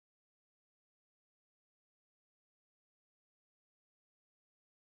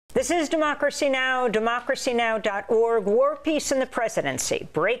This is Democracy Now!, democracynow.org. War, Peace, and the Presidency,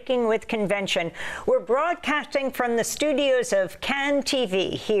 Breaking with Convention. We're broadcasting from the studios of Can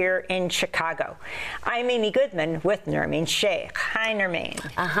TV here in Chicago. I'm Amy Goodman with Nermeen Sheikh. Hi, Nermeen.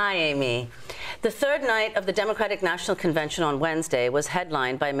 Hi, Amy. The third night of the Democratic National Convention on Wednesday was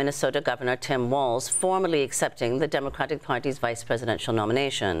headlined by Minnesota Governor Tim Walz formally accepting the Democratic Party's vice presidential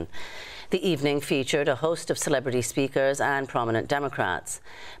nomination. The evening featured a host of celebrity speakers and prominent Democrats.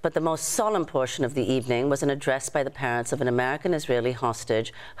 But the most solemn portion of the evening was an address by the parents of an American-Israeli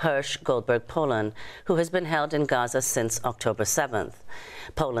hostage, Hersh Goldberg Poland, who has been held in Gaza since October 7th.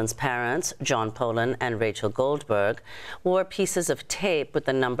 Poland's parents, John Poland and Rachel Goldberg, wore pieces of tape with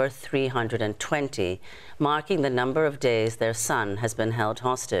the number 320, marking the number of days their son has been held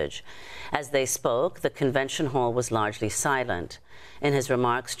hostage. As they spoke, the convention hall was largely silent. In his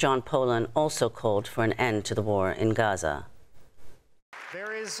remarks, John Poland also called for an end to the war in Gaza.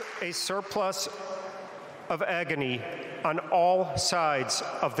 There is a surplus of agony on all sides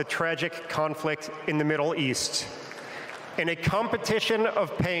of the tragic conflict in the Middle East. In a competition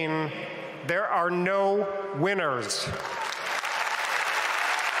of pain, there are no winners.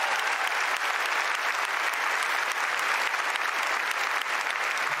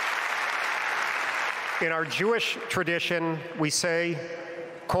 In our Jewish tradition, we say,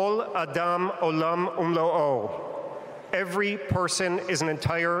 Kol Adam Olam Umlo'o. Every person is an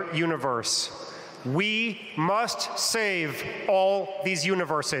entire universe. We must save all these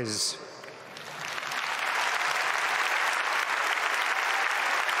universes.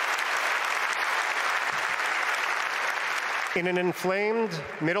 In an inflamed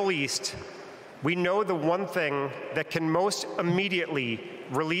Middle East, we know the one thing that can most immediately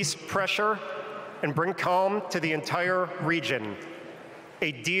release pressure and bring calm to the entire region,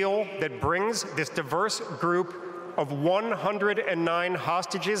 a deal that brings this diverse group of 109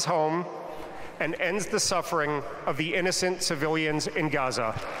 hostages home and ends the suffering of the innocent civilians in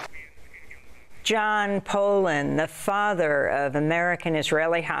Gaza. John Poland, the father of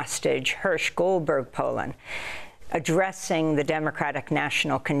American-Israeli hostage Hersh Goldberg Poland, addressing the Democratic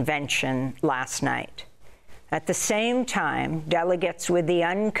National Convention last night. At the same time, delegates with the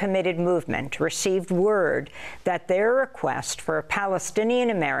Uncommitted Movement received word that their request for a Palestinian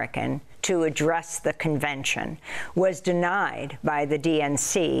American to address the convention was denied by the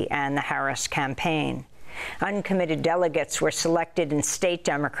DNC and the Harris campaign. Uncommitted delegates were selected in state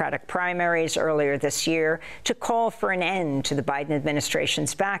Democratic primaries earlier this year to call for an end to the Biden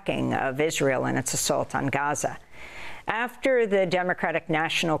administration's backing of Israel and its assault on Gaza. After the Democratic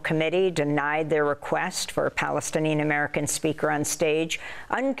National Committee denied their request for a Palestinian American speaker on stage,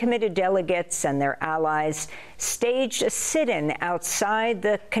 uncommitted delegates and their allies staged a sit-in outside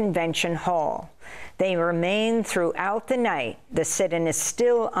the convention hall. They remained throughout the night. The sit-in is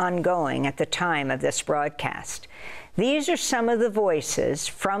still ongoing at the time of this broadcast. These are some of the voices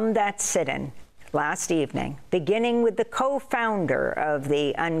from that sit-in last evening, beginning with the co-founder of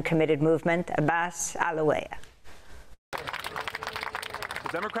the Uncommitted Movement, Abbas Alawaya.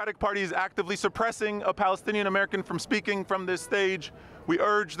 The Democratic Party is actively suppressing a Palestinian American from speaking from this stage. We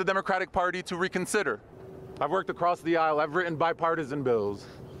urge the Democratic Party to reconsider. I've worked across the aisle. I've written bipartisan bills.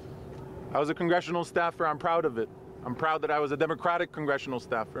 I was a congressional staffer. I'm proud of it. I'm proud that I was a Democratic congressional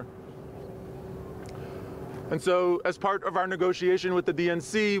staffer. And so, as part of our negotiation with the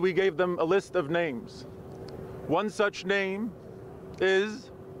DNC, we gave them a list of names. One such name is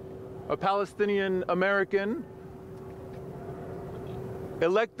a Palestinian American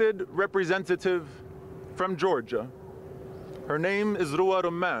elected representative from Georgia. Her name is Ruwa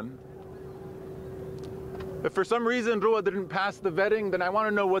Rumman. If for some reason Ruwa didn't pass the vetting, then I want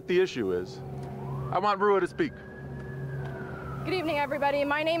to know what the issue is. I want Ruwa to speak. Good evening, everybody.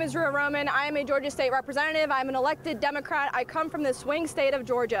 My name is Ruwa Rumman. I am a Georgia state representative. I'm an elected Democrat. I come from the swing state of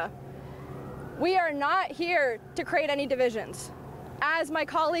Georgia. We are not here to create any divisions. As my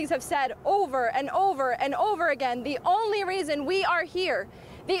colleagues have said over and over and over again, the only reason we are here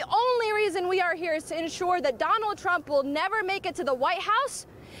is to ensure that Donald Trump will never make it to the White House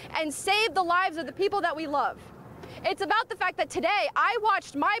and save the lives of the people that we love. It's about the fact that today I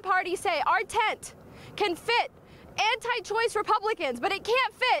watched my party say our tent can fit anti-choice Republicans, but it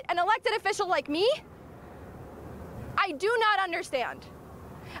can't fit an elected official like me. I do not understand.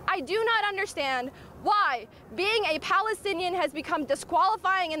 I do not understand why being a Palestinian has become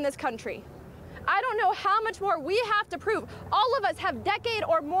disqualifying in this country. I don't know how much more we have to prove. All of us have decade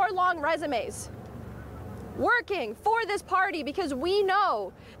or more long resumes working for this party because we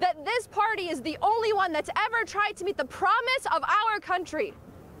know that this party is the only one that's ever tried to meet the promise of our country.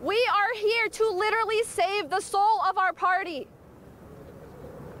 We are here to literally save the soul of our party.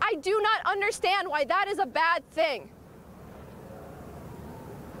 I I do not understand why that is a bad thing.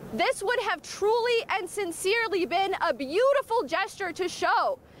 This would have truly and sincerely been a beautiful gesture to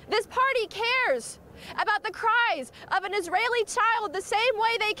show this party cares about the cries of an Israeli child the same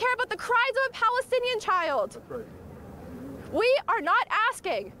way they care about the cries of a Palestinian child. That's right. We are not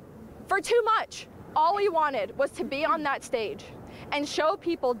asking for too much. All we wanted was to be on that stage and show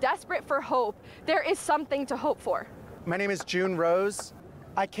people desperate for hope there is something to hope for. My name is June Rose.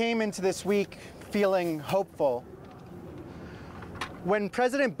 I came into this week feeling hopeful. When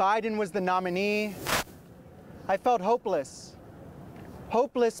President Biden was the nominee, I felt hopeless.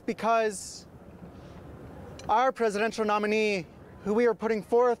 Hopeless because our presidential nominee, who we were putting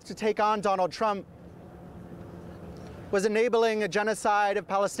forth to take on Donald Trump, was enabling a genocide of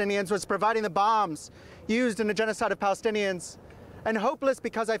Palestinians, was providing the bombs used in the genocide of Palestinians, and hopeless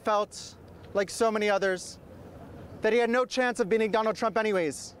because I felt, like so many others, that he had no chance of beating Donald Trump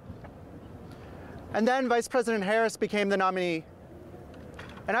anyways. And then Vice President Harris became the nominee.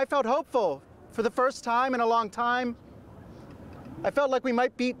 And I felt hopeful. For the first time in a long time, I felt like we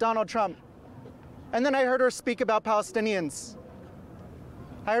might beat Donald Trump. And then I heard her speak about Palestinians.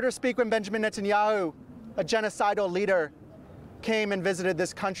 I heard her speak when Benjamin Netanyahu, a genocidal leader, came and visited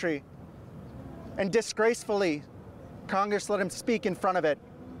this country. And disgracefully, Congress let him speak in front of it.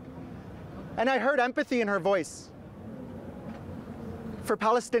 And I heard empathy in her voice for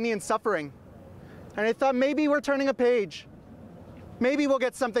Palestinian suffering. And I thought maybe we're turning a page. Maybe we'll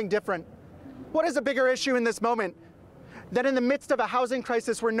get something different. What is a bigger issue in this moment than in the midst of a housing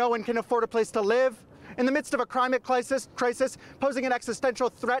crisis where no one can afford a place to live, in the midst of a climate crisis posing an existential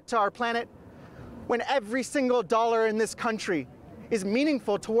threat to our planet, when every single dollar in this country is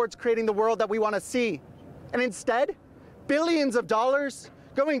meaningful towards creating the world that we want to see? And instead, billions of dollars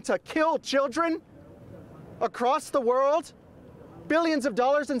going to kill children across the world, billions of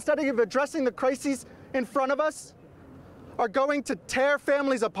dollars instead of addressing the crises in front of us, are going to tear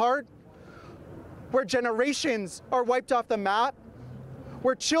families apart, where generations are wiped off the map,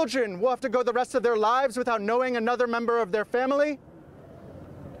 where children will have to go the rest of their lives without knowing another member of their family?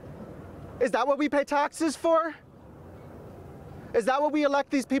 Is that what we pay taxes for? Is that what we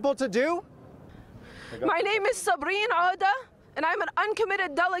elect these people to do? My name is Sabrine Auda, and I'm an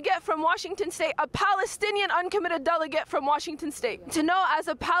uncommitted delegate from Washington State, a Palestinian uncommitted delegate from Washington State. To know as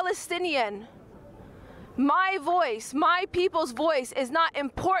a Palestinian, my voice, my people's voice is not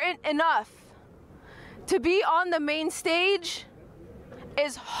important enough to be on the main stage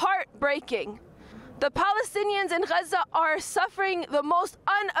is heartbreaking. The Palestinians in Gaza are suffering the most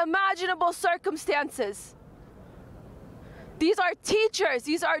unimaginable circumstances. These are teachers,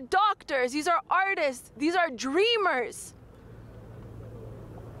 these are doctors, these are artists, these are dreamers.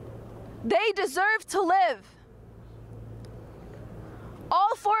 They deserve to live.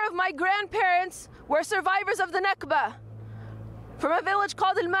 All four of my grandparents were survivors of the Nakba from a village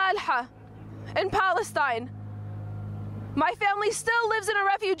called Al-Malha in Palestine. My family still lives in a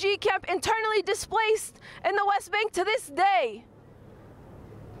refugee camp, internally displaced in the West Bank to this day.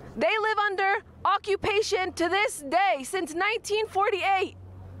 They live under occupation to this day since 1948.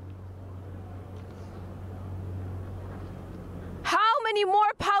 How many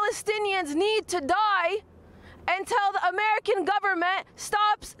more Palestinians need to die until the American government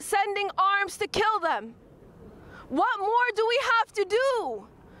stops sending arms to kill them? What more do we have to do?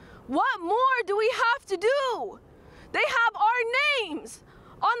 What more do we have to do? They have our names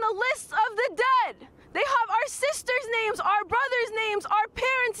on the lists of the dead. They have our sisters' names, our brothers' names, our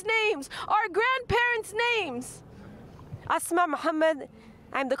parents' names, our grandparents' names. Asma Muhammad,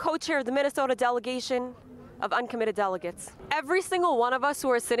 I'm the co-chair of the Minnesota delegation of Uncommitted Delegates. Every single one of us who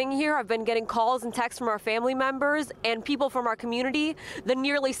are sitting here have been getting calls and texts from our family members and people from our community, the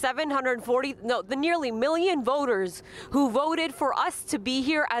nearly million voters who voted for us to be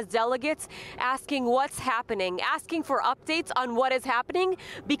here as delegates, asking what's happening, asking for updates on what is happening,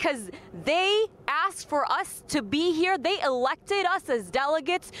 because they asked for us to be here. They elected us as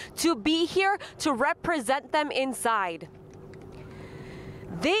delegates to be here to represent them inside.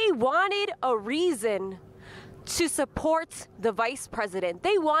 They wanted a reason to support the vice president.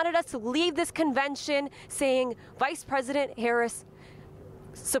 They wanted us to leave this convention saying Vice President Harris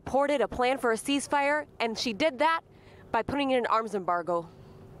supported a plan for a ceasefire, and she did that by putting in an arms embargo.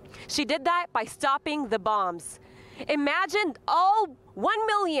 She did that by stopping the bombs. Imagine all 1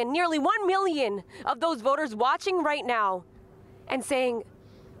 million, nearly 1 million of those voters watching right now and saying,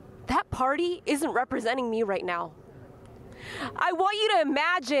 that party isn't representing me right now. I want you to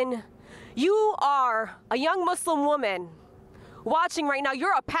imagine you are a young Muslim woman watching right now.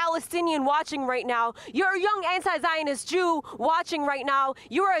 You're a Palestinian watching right now. You're a young anti-Zionist Jew watching right now.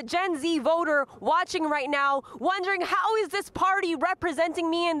 You're a Gen Z voter watching right now, wondering how is this party representing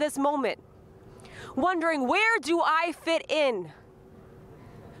me in this moment? Wondering where do I fit in?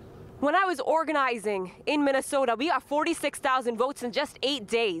 When I was organizing in Minnesota, we got 46,000 votes in just 8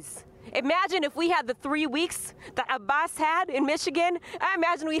 days. Imagine if we had the 3 weeks that Abbas had in Michigan. I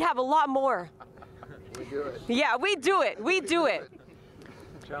imagine we'd have a lot more. We do it. Yeah, we do it. We do it.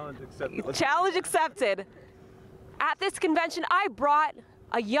 Challenge accepted. Challenge accepted. At this convention, I brought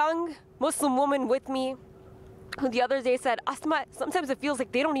a young Muslim woman with me who the other day said, Asma, sometimes it feels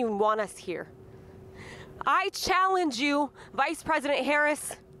like they don't even want us here. I challenge you, Vice President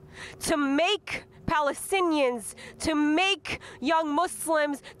Harris, to make Palestinians, to make young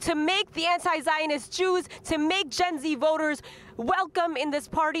Muslims, to make the anti-Zionist Jews, to make Gen Z voters welcome in this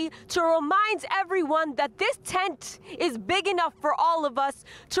party, to remind everyone that this tent is big enough for all of us,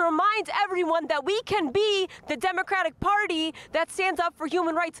 to remind everyone that we can be the Democratic Party that stands up for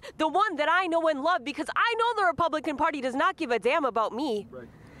human rights, the one that I know and love, because I know the Republican Party does not give a damn about me. Right.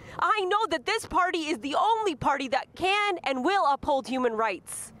 I know that this party is the only party that can and will uphold human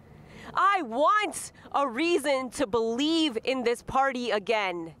rights. I want a reason to believe in this party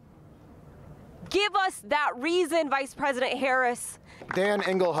again. Give us that reason, Vice President Harris. Dan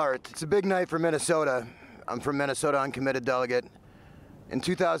Engelhardt. It's a big night for Minnesota. I'm from Minnesota, uncommitted delegate. In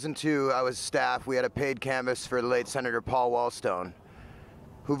 2002, I was staff. We had a paid canvass for the late Senator Paul Wellstone,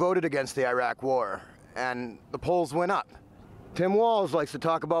 who voted against the Iraq War, and the polls went up. Tim Walz likes to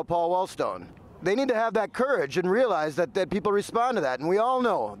talk about Paul Wellstone. They need to have that courage and realize that people respond to that. And we all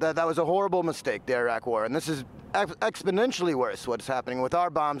know that that was a horrible mistake, the Iraq War. And this is exponentially worse, what's happening with our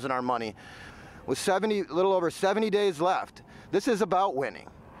bombs and our money. With a little over 70 days left, this is about winning.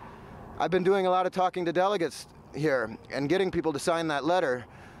 I've been doing a lot of talking to delegates here and getting people to sign that letter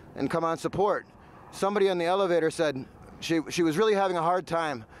and come on support. Somebody on the elevator said she was really having a hard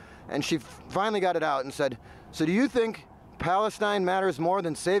time, and she finally got it out and said, "So do you think Palestine matters more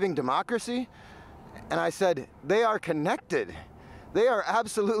than saving democracy?" And I said, they are connected. They are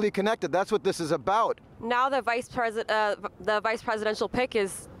absolutely connected. That's what this is about. Now the vice presidential pick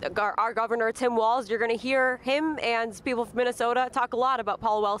is our governor, Tim Walz. You're going to hear him and people from Minnesota talk a lot about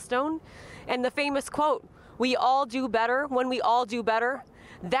Paul Wellstone. And the famous quote, "We all do better when we all do better."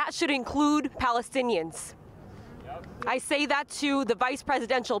 That should include Palestinians. Yep. I say that to the vice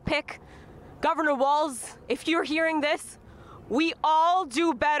presidential pick. Governor Walz, if you're hearing this, we all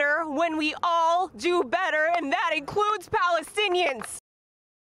do better when we all do better, and that includes Palestinians.